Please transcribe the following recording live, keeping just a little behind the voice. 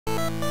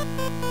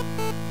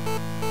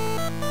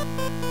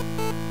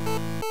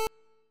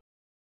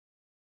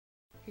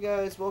Hey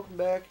guys, welcome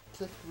back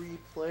to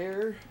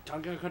 3-Player.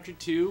 Donkey Kong Country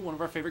 2, one of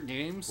our favorite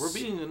games. We're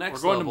being the next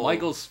We're going level. to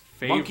Michael's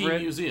favorite Monkey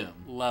Museum.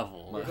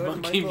 level. We're going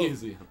to Monkey Michael-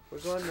 Museum. We're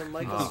going to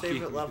Michael's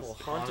favorite level,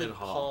 Haunted Haunted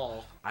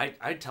Hall.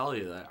 I tell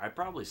you that I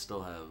probably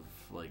still have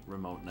like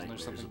remote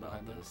nightmares something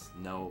about behind this.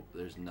 No,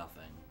 there's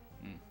nothing.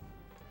 Mm.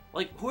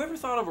 Like whoever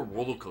thought of a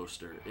roller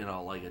coaster in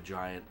a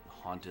giant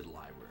haunted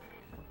library?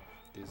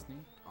 Disney?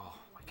 Oh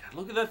my god,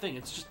 look at that thing!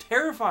 It's just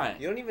terrifying.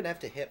 You don't even have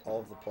to hit all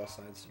of the plus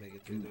signs to make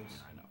it through this.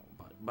 I know,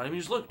 but I mean,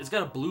 just look. It's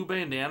got a blue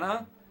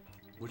bandana,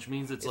 which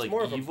means it's like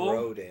more evil.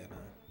 of a brodana.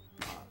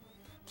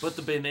 But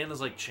the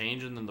bandana's like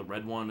changed, and then the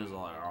red one is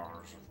like.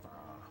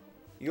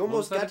 You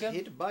almost that got again?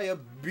 hit by a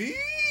bee.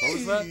 What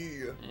was that?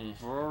 Yeah.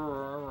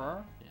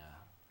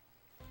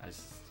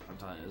 I'm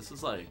telling you, this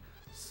is like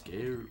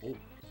scary. Oh,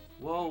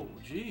 whoa,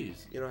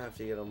 jeez. You don't have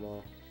to get them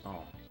all.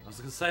 Oh, I was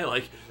gonna say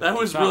like that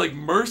was not- really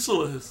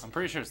merciless. I'm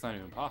pretty sure it's not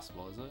even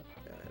possible, is it?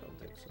 Yeah, I don't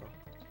think so.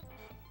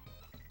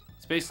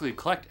 It's basically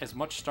collect as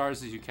much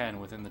stars as you can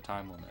within the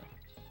time limit.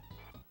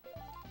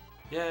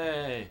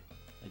 Yay!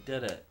 I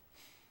did it.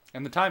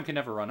 And the time can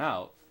never run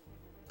out.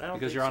 I don't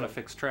Because think you're on so. a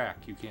fixed track.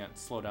 You can't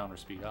slow down or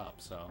speed up,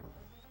 so...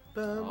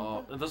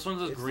 Oh, this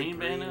one's a It's the green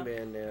bandana.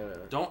 bandana.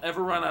 Don't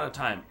ever run out of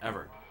time,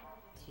 ever.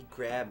 He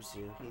grabs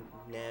you.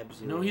 He nabs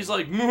you. No, he's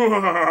like,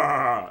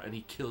 "Mwah!" and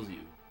he kills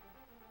you.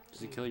 Does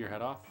he kill your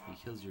head off, He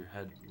kills your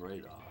head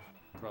right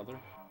off, brother?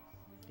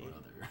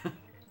 brother.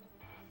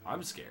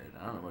 I'm scared.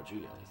 I don't know about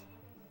you guys.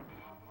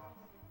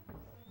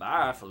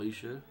 Bye,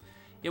 Felicia.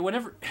 Yeah,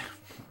 whenever...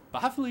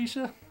 Bye,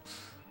 Felicia.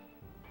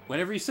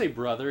 Whenever you say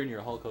brother in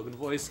your Hulk Hogan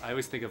voice, I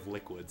always think of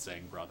Liquid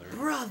saying brother.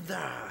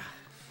 Brother!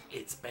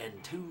 It's been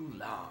too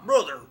long.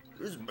 Brother!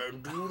 It's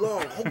been too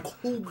long. Hulk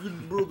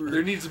Hogan, brother.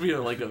 There needs to be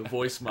a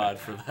voice mod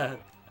for that.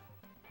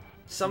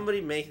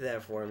 Somebody make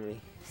that for me.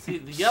 See,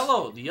 the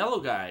yellow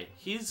guy,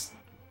 he's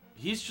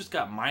just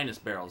got minus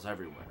barrels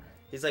everywhere.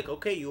 He's like,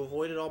 okay, you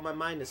avoided all my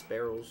minus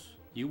barrels.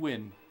 You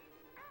win.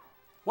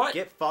 What?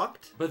 Get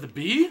fucked. By the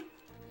bee?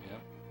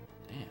 Yep.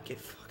 Damn. Get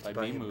fucked By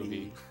by B a movie.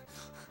 bee.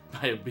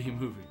 By a bee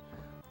movie.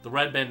 The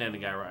red bandana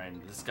guy,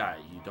 Ryan, this guy,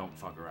 you don't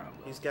fuck around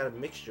with. He's got a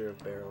mixture of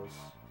barrels.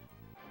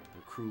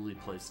 They're cruelly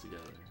placed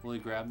together. Will he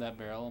grab that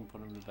barrel and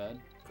put him to bed?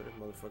 Put a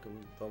motherfucking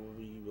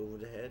bumblebee over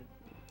the head.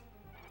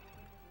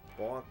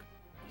 Bonk.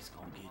 He's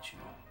gonna get you.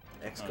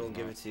 X No, gonna he's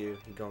give not. it to you.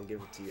 He gonna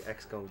give it to you.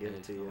 X gonna give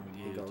it to you.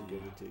 He gonna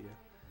give it to you.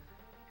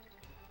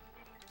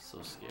 So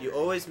scary. You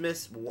always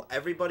miss.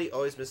 Everybody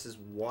always misses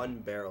one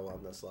barrel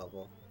on this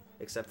level,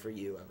 except for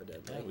you,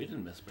 evidently. Yeah, we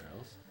didn't miss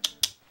barrels.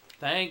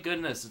 Thank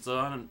goodness it's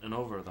on and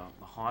over. The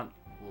haunt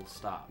will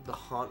stop. The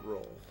haunt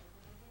roll.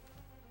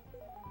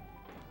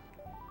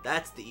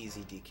 That's the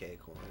easy DK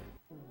coin.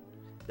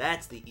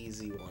 That's the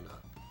easy one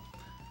up.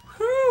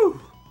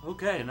 Whew!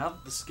 Okay, now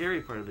that the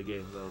scary part of the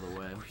game's out of the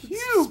way.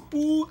 You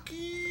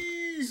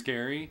spooky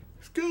Scary.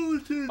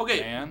 skeleton. Okay,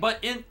 Man.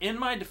 but in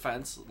my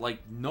defense, like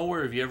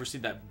nowhere have you ever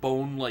seen that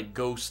bone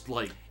ghost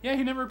Yeah,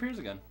 he never appears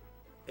again.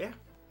 Yeah.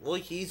 Well,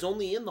 he's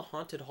only in the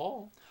haunted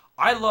hall.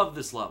 I love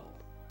this level.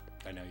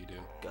 I know you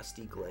do.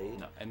 Gusty glade.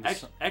 No, And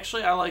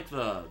actually, I like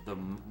the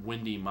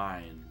windy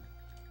mine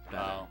better.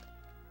 Wow.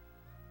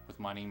 With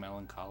mining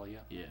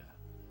melancholia. Yeah,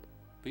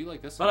 But you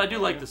like this but one, I do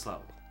don't like you? this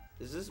level.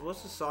 Is this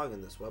what's the song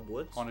in this? Web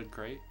Woods? Haunted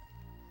Crate.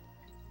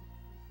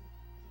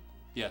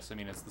 Yes, I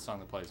mean it's the song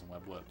that plays in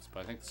Web Woods,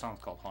 but I think the song's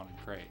called Haunted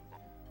Crate.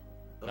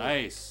 Oh.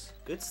 Nice.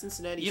 Good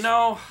Cincinnati. You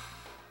know,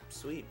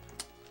 Sweep.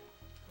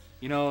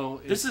 You know,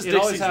 This is it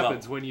always Dixie's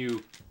happens level. when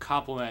you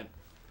compliment.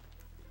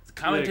 the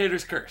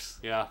commentator's curse.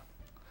 Yeah,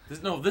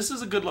 This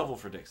is a good level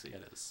for Dixie.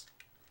 it is.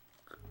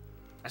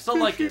 I still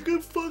like You it.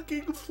 could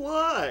fucking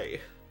fly.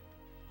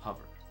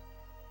 Hover.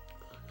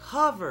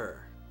 Hover.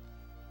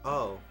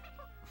 Oh.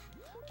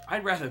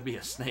 I'd rather be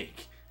a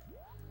snake.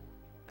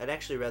 I'd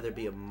actually rather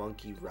be a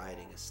monkey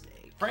riding a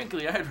snake.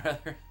 Frankly, I'd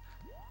rather.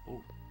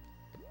 Oh,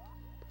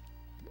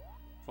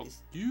 Fuck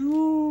Is-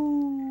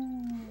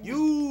 you.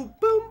 You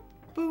boom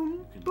boom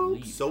You can boom.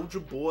 leap. Soldier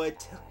Boy.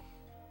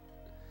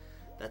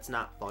 That's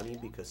not funny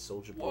because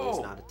Soldier Boy is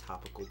Whoa. not a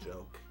topical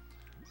joke.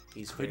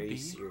 He's Could very be.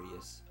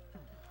 serious.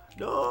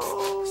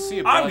 No. See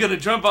you, I'm bud. gonna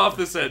jump off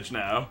this edge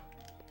now.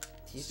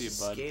 He's See you,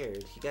 just bud.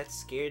 scared. He got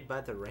scared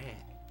by the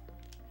rat.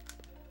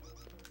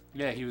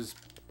 Yeah, he was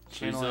She's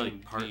channeling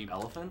like part the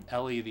elephant.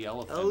 Ellie the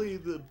elephant. Ellie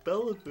the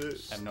elephant.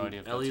 I have no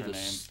idea if Ellie, that's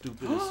the her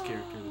name. stupidest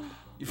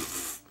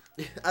character.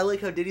 I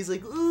like how Diddy's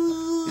like,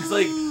 ooh. He's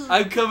like,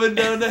 I'm coming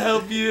down to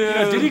help you. You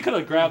know, Diddy could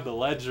have grabbed the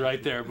ledge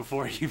right there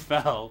before he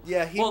fell.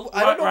 Yeah, he. Well,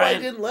 I don't know why Ryan,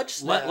 I didn't ledge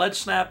snap. Ledge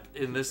snap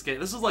in this game.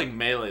 This is like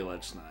melee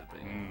ledge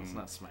snapping. It's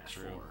not Smash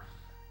true. 4.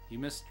 You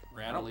missed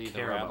I don't Rattly the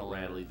care about Rattler.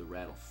 Rattly the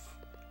Rattle.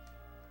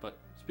 But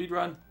Speed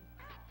run.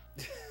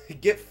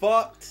 Get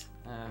fucked.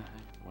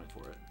 Wait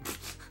for it.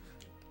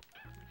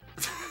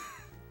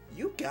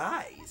 You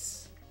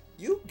guys.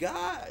 You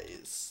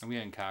guys. I'm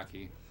getting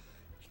cocky.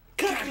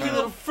 Cocky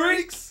little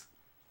freaks.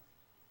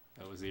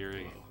 That was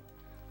eerie.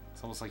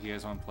 It's almost like you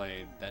guys want to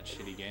play that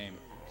shitty game.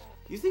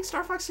 You think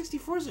Star Fox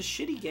 64 is a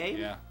shitty game?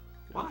 Yeah,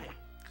 Why?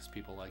 because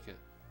people like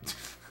it.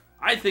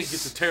 I think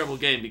it's a terrible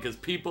game because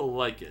people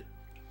like it.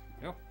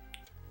 Yep.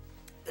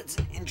 It's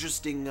an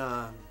interesting.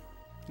 No,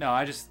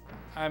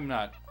 I'm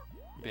not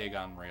big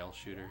on rail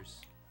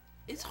shooters.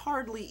 It's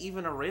hardly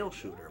even a rail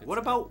shooter. What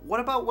about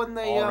when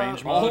they all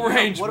range mode? All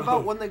range What mode.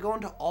 about when they go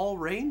into all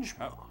range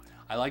mode? Oh,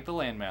 I like the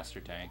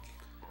Landmaster tank.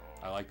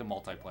 I like the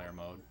multiplayer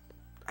mode.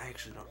 I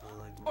actually don't really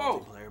like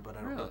Oh, multiplayer, but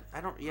I don't. really?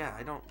 I don't. Yeah,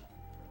 I don't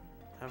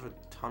have a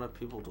ton of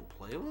people to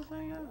play with.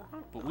 I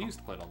guess. But we used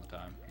to play it all the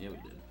time. Yeah, we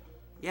did.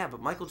 Yeah,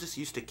 but Michael just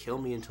used to kill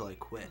me until I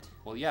quit.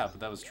 Well, yeah, but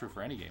that was true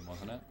for any game,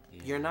 wasn't it?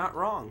 Yeah. You're not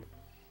wrong.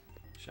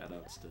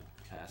 Shoutouts to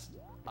Cass.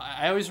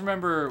 I always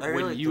remember I really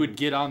when like you the- would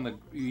get on the,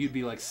 you'd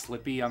be like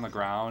slippy on the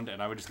ground,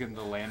 and I would just get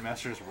into the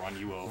Landmaster, just run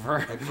you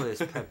over. I play as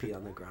Peppy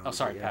on the ground. Oh,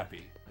 sorry, yeah.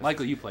 Peppy.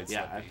 Michael, you played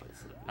Yeah, Slippy. I played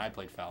Slippy. I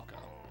played Falco.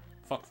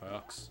 Fuck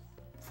Fox.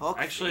 Fuck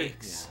Actually,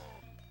 fakes.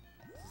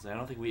 yeah. I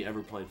don't think we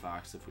ever played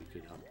Fox if we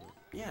could help it.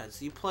 Yeah,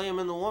 so you play him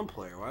in the one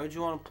player. Why would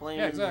you want to play him?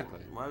 Yeah, exactly.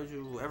 Why would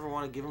you ever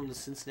want to give him the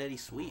Cincinnati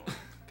sweep?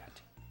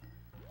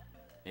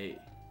 Hey.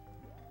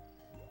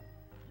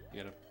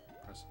 You gotta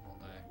press them all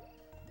day.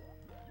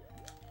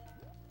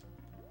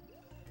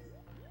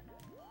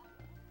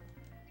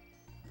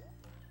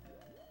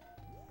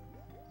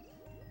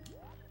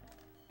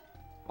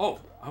 Oh,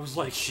 I was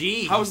like,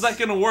 Jeez. how is that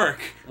gonna work?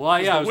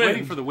 Well, yeah, I was wind.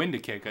 waiting for the wind to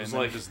kick, and was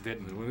then like, it just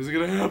didn't. When is it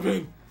gonna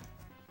happen?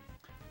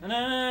 Can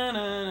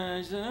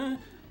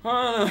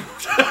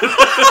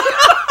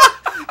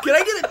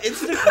I get an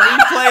instant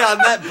replay on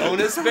that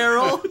bonus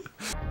barrel?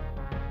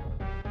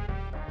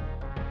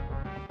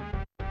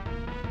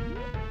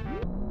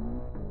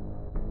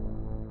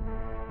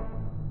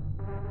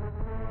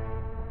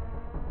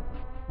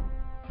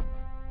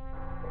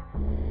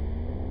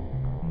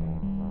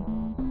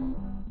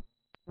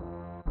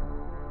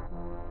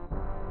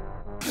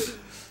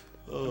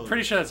 I'm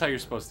pretty sure that's how you're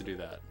supposed to do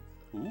that.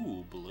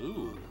 Ooh,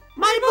 blue.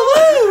 My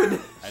balloon!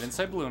 I didn't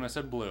say balloon, I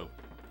said blue.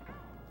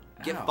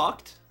 Get Ow.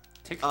 fucked.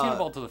 Take the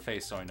cannonball to the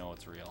face so I know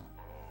it's real.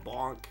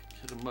 Bonk.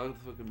 Hit a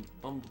motherfucking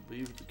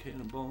bumblebee with a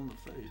cannonball in the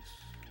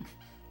face.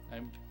 I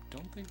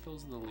don't think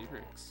those are the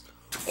lyrics.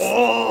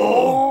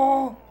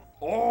 Oh!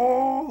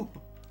 Oh!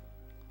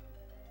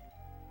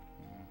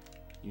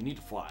 You need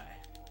to fly.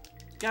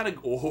 Gotta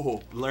go.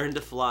 Oh. Learn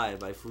to Fly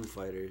by Foo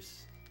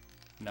Fighters.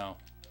 No,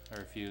 I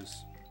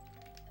refuse.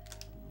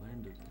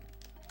 Learn to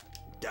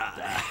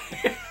Die.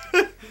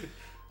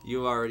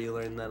 You already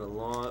learned that a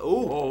long.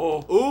 Ooh. Oh,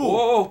 Ooh.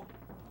 oh.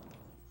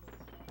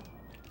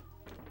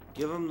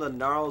 Give him the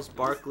Gnarls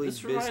Barkley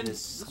This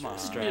business reminds me of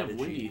strategy.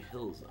 Windy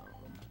Hill Zone.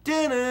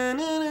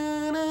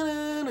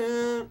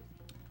 Da-na-na-na-na-na.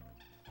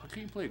 Why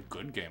can't you play a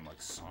good game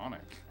like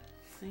Sonic?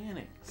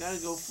 Sonic. Gotta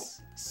go.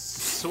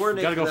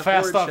 Sornick Gotta go the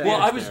fast Forge off. Well,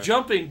 Shaft. I was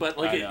jumping, but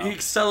like I it know.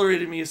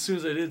 accelerated me as soon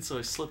as I did, so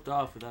I slipped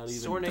off without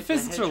even. Sornick The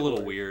physics are a little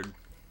Hedgehog. weird in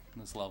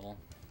this level.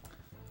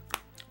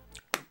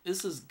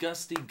 This is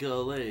Gusty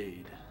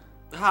Gallade.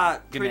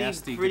 Hot,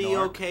 Gnasty pretty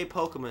Gnark. okay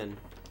Pokemon.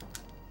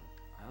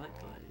 I like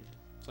Glade.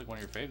 It's like one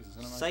of your faves, isn't it,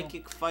 Michael?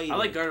 Psychic Fighting. I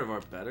like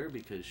Gardevoir better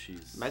because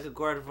she's. Mega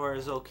Gardevoir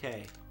is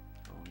okay.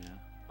 Oh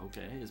yeah.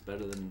 Okay, is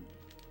better than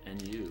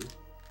NU.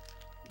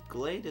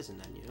 Glade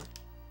isn't on you.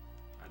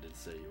 I didn't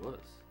say he was.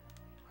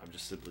 I'm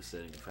just simply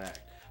stating a fact.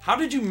 How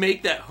did you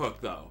make that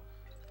hook though?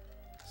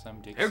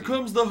 Some Dixie. Here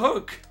comes the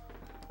hook.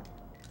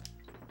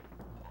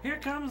 Here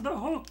comes the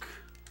hook.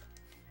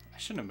 I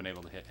shouldn't have been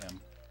able to hit him.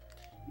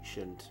 You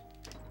shouldn't.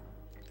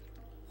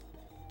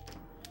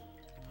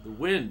 The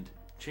wind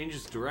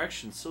changes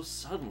direction so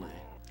suddenly.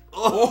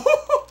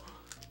 Oh!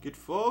 Get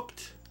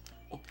fucked.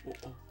 Oh, oh,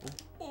 oh,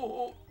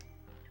 oh,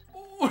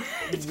 oh.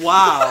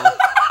 Wow.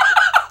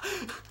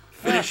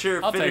 Finish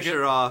her, I'll finish take it.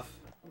 her off.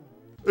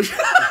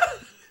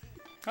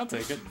 I'll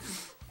take it.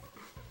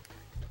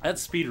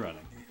 That's speedrunning.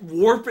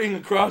 Warping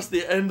across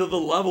the end of the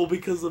level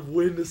because of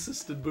wind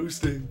assisted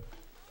boosting.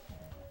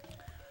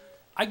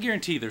 I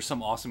guarantee there's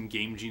some awesome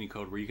Game Genie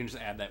code where you can just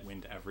add that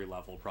wind to every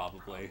level,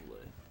 probably.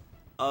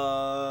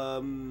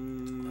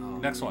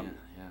 Next one.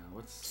 Yeah,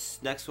 what's.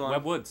 Next one.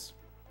 Web Woods.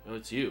 Oh,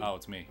 it's you. Oh,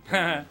 it's me.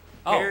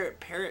 Parrot,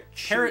 Parrot,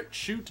 Parrot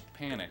Shoot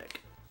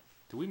Panic.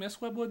 Did we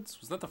miss Web Woods?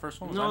 Was that the first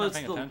one? Was I No, not that's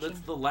paying the, attention?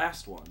 that's the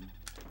last one.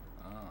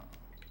 Oh.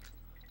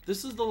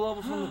 This is the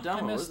level from the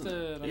demo, missed isn't it?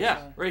 it, I'm Yeah,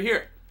 sorry. right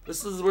here.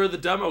 This is where the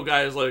demo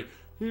guy is like,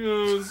 you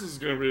know, this is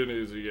gonna be an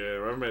easy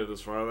game. I've made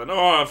this far. Then,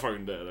 oh, I'm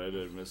fucking dead. I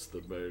did miss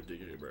the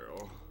diggity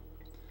barrel.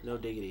 No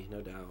diggity, no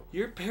doubt.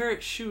 You're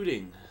parrot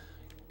shooting.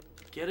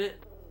 Get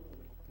it?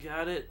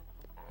 Got it?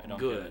 I don't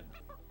Good. get it.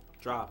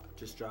 Drop,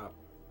 just drop.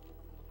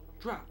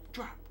 Drop,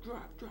 drop,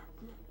 drop, drop,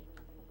 drop.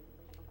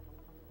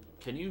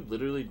 Can you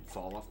literally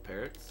fall off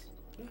parrots?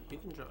 Yeah, you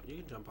can drop. You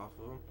can jump off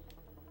of them.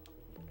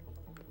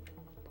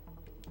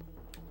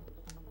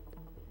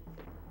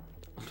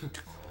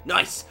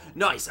 Nice,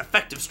 nice,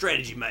 effective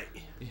strategy, mate.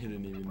 You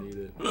didn't even need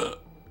it.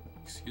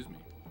 Excuse me.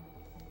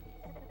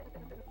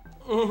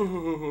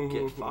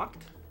 Get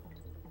fucked.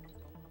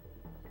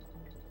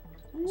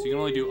 So you can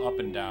only do up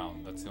and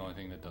down. That's the only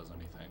thing that does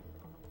anything.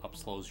 Up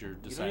slows your You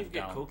don't descent even get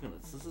down.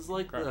 coconuts. This is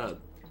like Correct.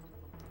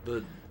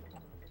 the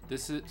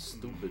This is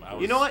Stupid. I You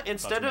was know what? about to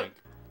Instead of- make-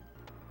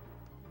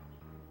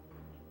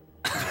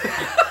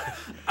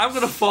 I'm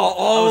gonna fall I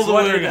all was the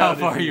way wondering how down.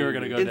 far if you were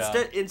gonna go down.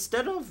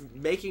 Instead of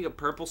making a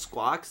purple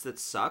squawks that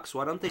sucks,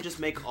 why don't they just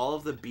make all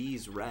of the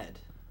bees red?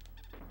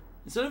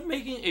 Instead of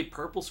making a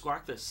purple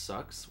squawk that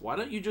sucks, why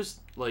don't you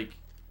just like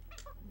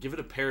give it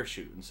a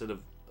parachute instead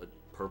of a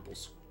purple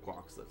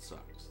squawks that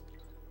sucks?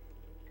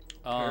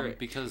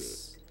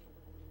 Because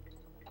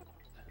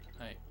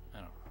I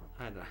don't know.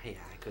 I don't know. Hey,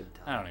 I couldn't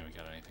tell. I don't even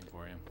got anything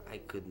for you. I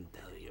couldn't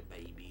tell you,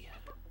 baby.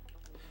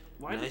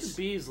 Why did Nice.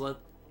 the bees let?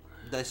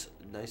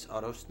 Nice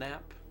auto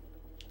snap.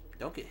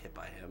 Don't get hit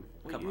by him.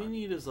 What Come you on.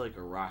 need is like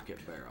a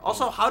rocket barrel.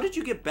 Also, how did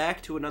you get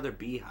back to another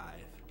beehive?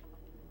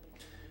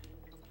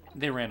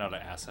 They ran out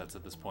of assets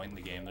at this point in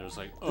the game. There was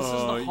like, this is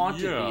the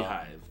haunted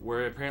beehive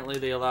where apparently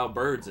they allow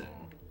birds in.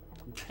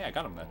 Hey, I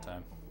got him that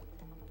time.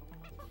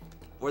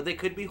 Or they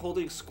could be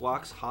holding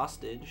Squawks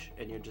hostage,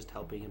 and you're just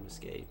helping him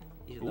escape.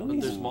 Even though But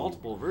he's- there's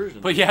multiple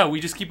versions. But yeah, we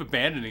just keep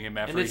abandoning him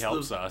after and he it's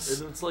helps the,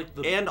 us. And it's like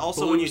the And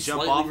also, blue, when you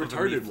jump slightly off of him,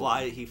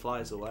 retarded he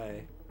flies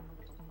away.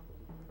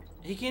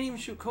 He can't even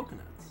shoot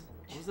coconuts.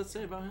 What does that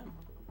say about him?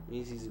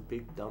 Means he's a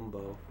big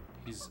Dumbo.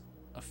 He's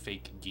a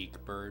fake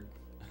geek bird,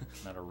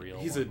 not a real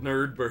He's one. a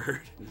nerd bird.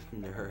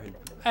 Nerd.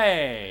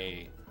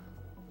 Hey!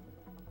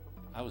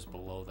 I was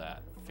below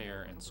that,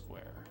 fair and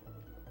square.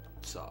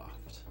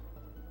 Soft.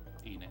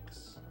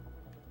 Enix.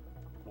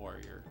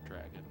 Warrior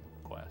Dragon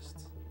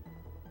Quest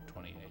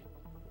 28.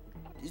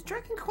 Is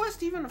Dragon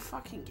Quest even a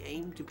fucking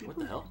game? Do people? What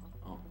the hell?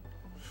 Oh,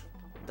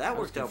 That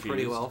was worked out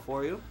pretty confused. well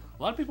for you.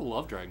 A lot of people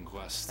love Dragon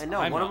Quest. I know.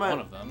 I'm one not of my one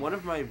of them. one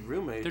of my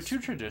roommates. They're too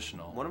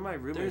traditional. One of my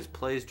roommates There's-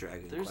 plays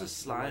Dragon there's Quest. a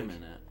slime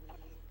in it.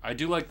 I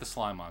do like the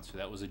slime monster.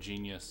 That was a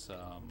genius.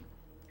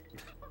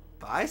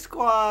 Bye,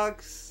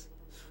 Squawks.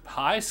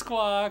 Hi,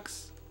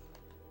 Squawks.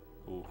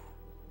 Ooh,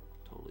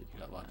 Totally you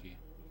got lucky.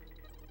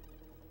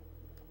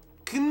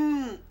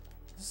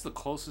 This is the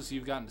closest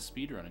you've gotten to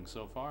speedrunning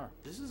so far.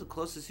 This is the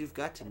closest you've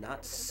got to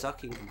not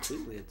sucking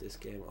completely at this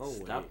game. Oh,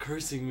 Stop wait.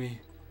 cursing me.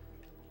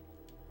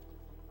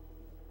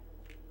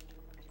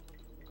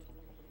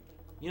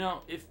 You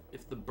know, if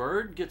the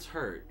bird gets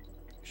hurt,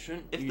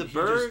 shouldn't If he the just,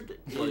 bird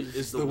like,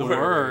 is The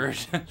word.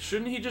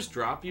 Shouldn't he just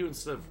drop you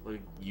instead of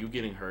like you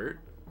getting hurt?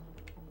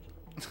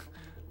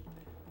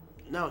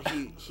 No,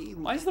 he.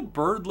 Why is the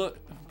bird look?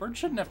 Bird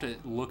shouldn't have to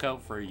look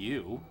out for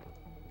you.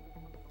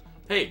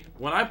 Hey,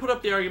 when I put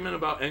up the argument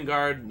about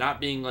Engard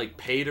not being like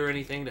paid or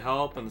anything to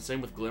help, and the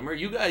same with Glimmer,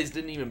 you guys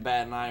didn't even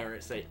bat an eye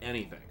or say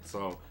anything.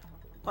 So,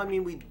 I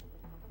mean, we.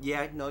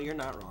 Yeah, no, you're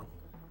not wrong.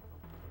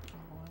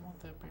 Oh, I want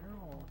that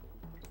barrel.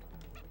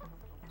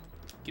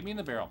 Give me in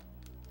the barrel.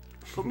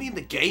 Put me in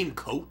the game,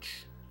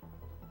 coach.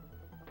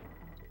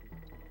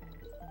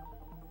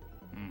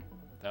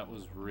 That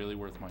was really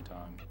worth my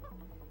time.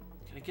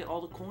 can I get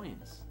all the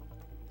coins?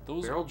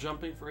 Those Barrel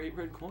jumping for 8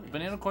 red coins.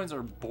 banana coins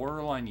are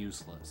borderline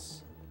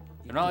useless.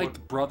 They're not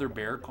like brother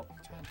bear coins.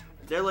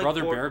 They're like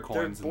Brother Bear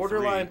coins in They're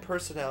borderline 3.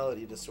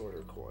 personality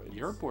disorder coins.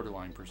 You're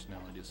borderline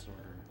personality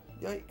disorder.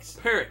 Yikes.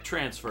 Parrot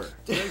transfer.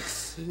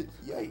 Yikes.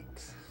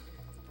 Yikes.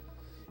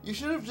 You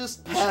should have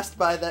just passed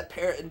by that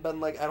parrot and been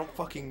like, I don't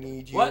fucking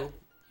need you. What? You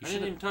I should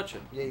didn't even touch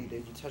him. Yeah, you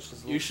did. You touched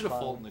his little You should have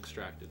clown. Fulton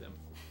extracted him.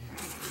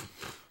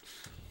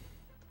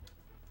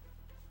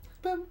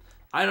 Bim.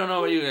 I don't know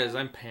about you guys.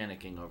 I'm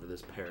panicking over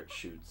this parrot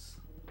shoots.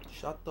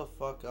 Shut the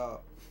fuck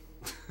up.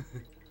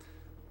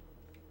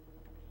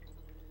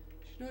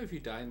 You know, if you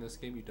die in this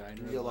game, you die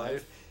in Real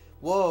life.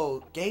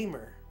 Whoa,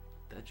 gamer.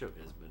 That joke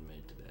has been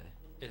made today.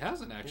 It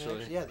hasn't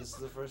actually. Yeah, this is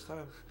the first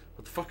time.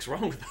 What the fuck's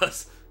wrong with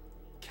us?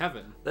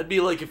 Kevin. That'd be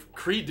like if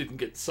Creed didn't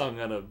get sung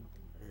on a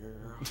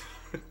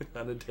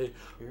on a day.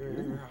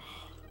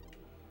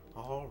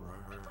 All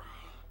right.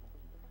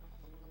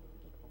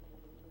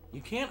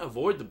 You can't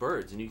avoid the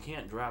birds and you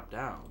can't drop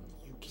down.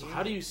 You So can't.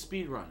 how do you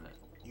speed run it?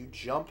 You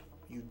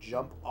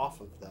jump off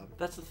of them.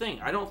 That's the thing.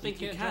 I don't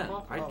think you can't can.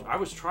 jump off? I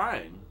was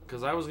trying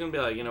because I was gonna be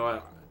like, you know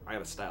what, I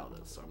gotta style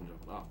this, so I'm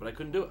jumping off, but I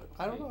couldn't do it.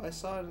 I don't know. I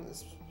saw it in the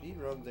speed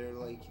run. They're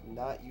like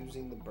not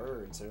using the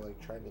birds. They're like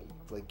trying to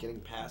like getting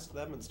past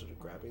them instead of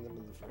grabbing them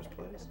in the first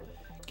place.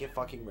 Get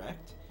fucking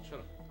wrecked.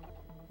 Shut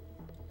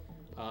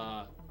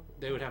up.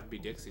 They would have to be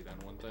Dixie then,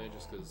 wouldn't they?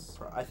 Just because.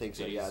 I think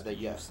so. Yeah. They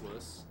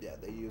useless. Yeah.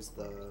 They use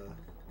the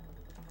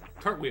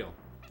Cartwheel.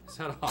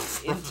 Set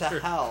off. into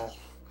hell.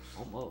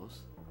 Almost.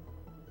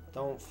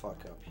 Don't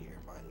fuck up here,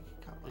 Mike.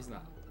 Come on. He's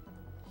not.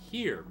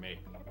 Here, maybe.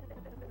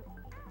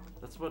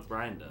 That's what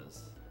Ryan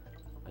does.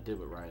 I did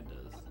what Ryan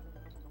does.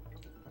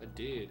 I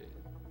did.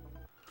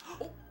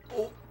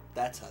 Oh,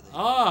 that's how they.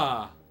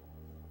 Ah!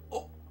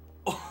 Oh.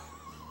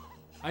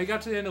 I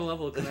got to the end of the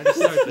level. Can I just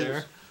start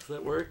there? Does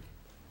that work?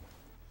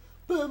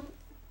 Bum,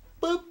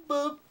 bum,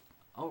 bum,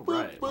 All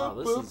right. Wow,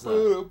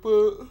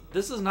 bum.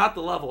 this is not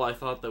the level I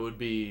thought that would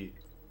be.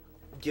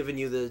 Giving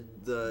you the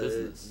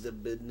Business. the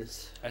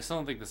business. I still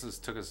don't think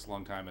took us a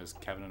long time as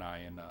Kevin and I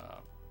in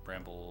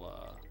Bramble.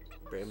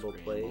 Bramble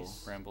Scramble.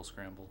 Place. Bramble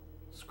Scramble.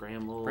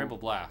 Scramble. Bramble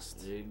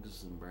Blast.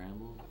 Eggs and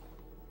bramble.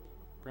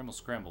 Bramble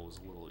Scramble was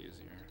a little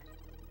easier.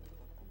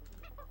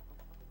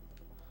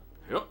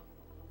 Yep.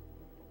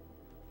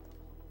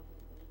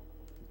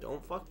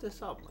 Don't fuck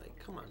this up, Mike.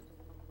 Come on.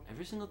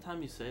 Every single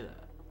time you say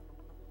that,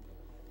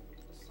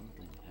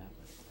 something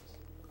happens.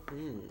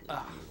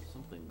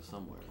 Something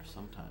somewhere,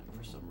 sometime,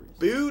 for some reason.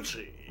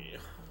 Beauty.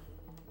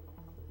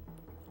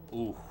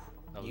 Ooh,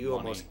 that was You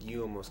money.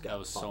 almost got. That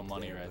was so fucked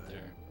money right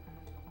there.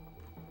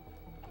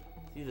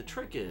 See, the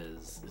trick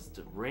is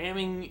to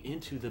ramming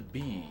into the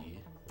bee.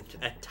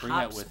 At top Bring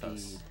that with speed.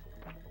 us.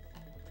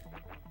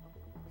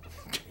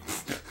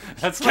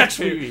 That's Catch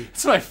me.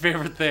 That's my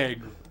favorite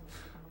thing.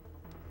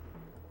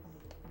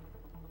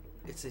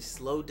 It's a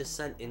slow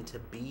descent into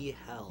bee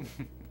hell.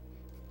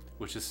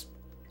 Which is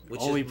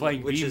Which only is-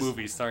 playing which B is-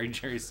 movies starring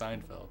Jerry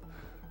Seinfeld.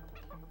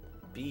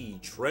 Bee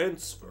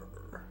transfer.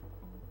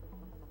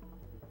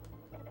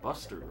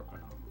 Buster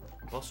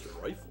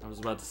Rifle. I was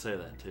about to say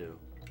that too.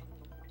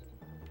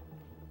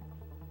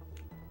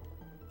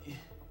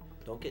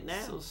 Don't get now.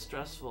 So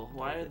stressful.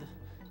 Why are the...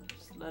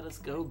 Just let us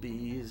go,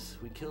 bees.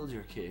 We killed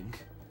your king.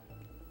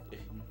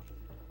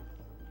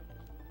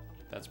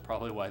 That's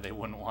probably why they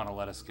wouldn't want to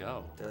let us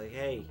go. They're like,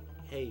 hey,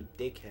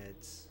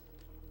 dickheads.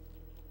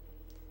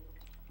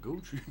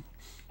 Gucci.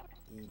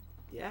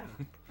 Yeah.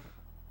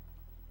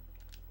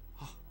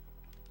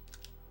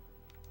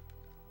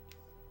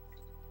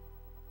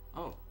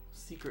 Oh,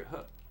 secret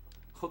hook.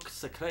 Hook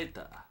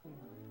secreta.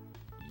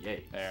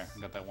 Yay. There,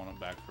 got that one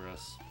back for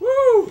us.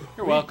 Woo!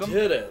 You're welcome. We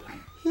did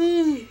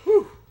it.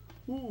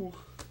 All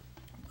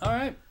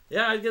right.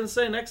 Yeah, I was gonna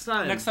say next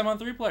time. Next time on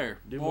 3-Player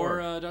Do or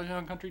more. Donkey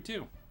Kong Country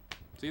 2.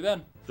 See you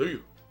then. See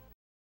you.